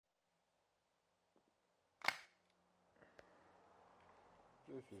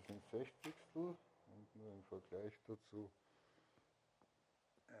Das ist ein Sechzigstel und nur im Vergleich dazu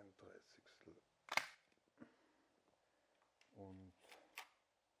ein Dreißigstel und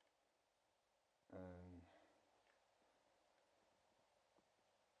ein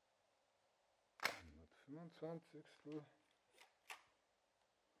 125.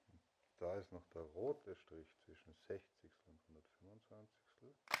 Da ist noch der rote Strich zwischen 60 und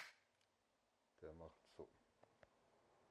 125. Der macht so.